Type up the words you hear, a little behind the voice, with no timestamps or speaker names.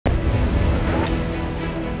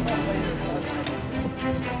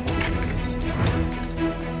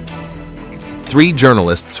3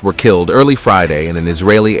 journalists were killed early Friday in an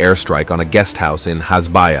Israeli airstrike on a guest house in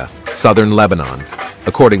Hasbaya, southern Lebanon,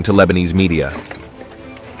 according to Lebanese media.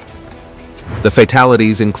 The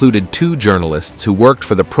fatalities included 2 journalists who worked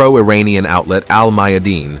for the pro-Iranian outlet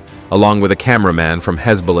Al-Mayadeen, along with a cameraman from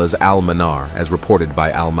Hezbollah's Al-Manar, as reported by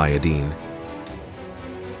Al-Mayadeen.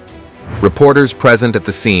 Reporters present at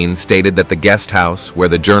the scene stated that the guest house where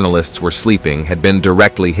the journalists were sleeping had been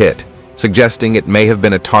directly hit, suggesting it may have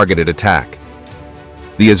been a targeted attack.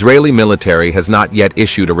 The Israeli military has not yet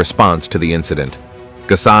issued a response to the incident.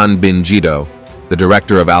 Ghassan bin Jiddo, the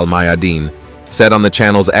director of Al-Mayadeen, said on the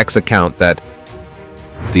channel's X account that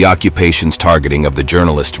the occupation's targeting of the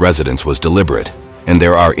journalist's residence was deliberate, and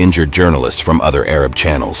there are injured journalists from other Arab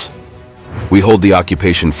channels. We hold the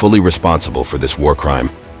occupation fully responsible for this war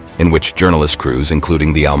crime, in which journalist crews,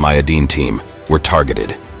 including the Al-Mayadeen team, were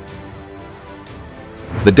targeted.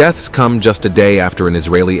 The deaths come just a day after an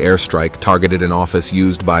Israeli airstrike targeted an office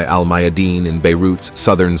used by Al-Mayadeen in Beirut's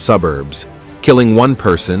southern suburbs, killing 1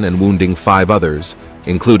 person and wounding 5 others,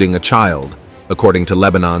 including a child, according to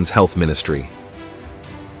Lebanon's health ministry.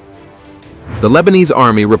 The Lebanese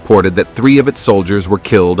army reported that 3 of its soldiers were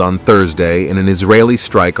killed on Thursday in an Israeli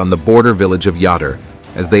strike on the border village of Yater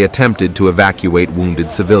as they attempted to evacuate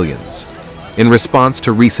wounded civilians. In response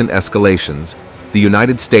to recent escalations, the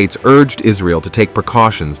United States urged Israel to take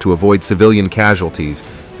precautions to avoid civilian casualties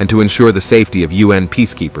and to ensure the safety of UN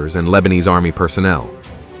peacekeepers and Lebanese army personnel.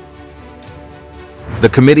 The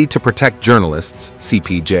Committee to Protect Journalists,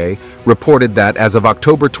 CPJ, reported that as of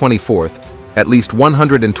October 24th, at least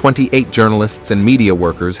 128 journalists and media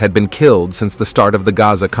workers had been killed since the start of the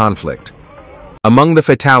Gaza conflict. Among the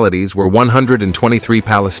fatalities were 123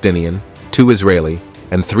 Palestinian, 2 Israeli,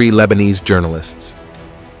 and 3 Lebanese journalists.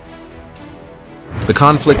 The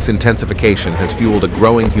conflict's intensification has fueled a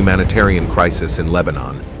growing humanitarian crisis in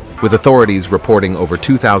Lebanon, with authorities reporting over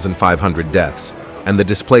 2,500 deaths and the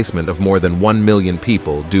displacement of more than 1 million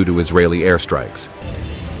people due to Israeli airstrikes.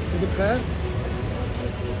 Is it bad?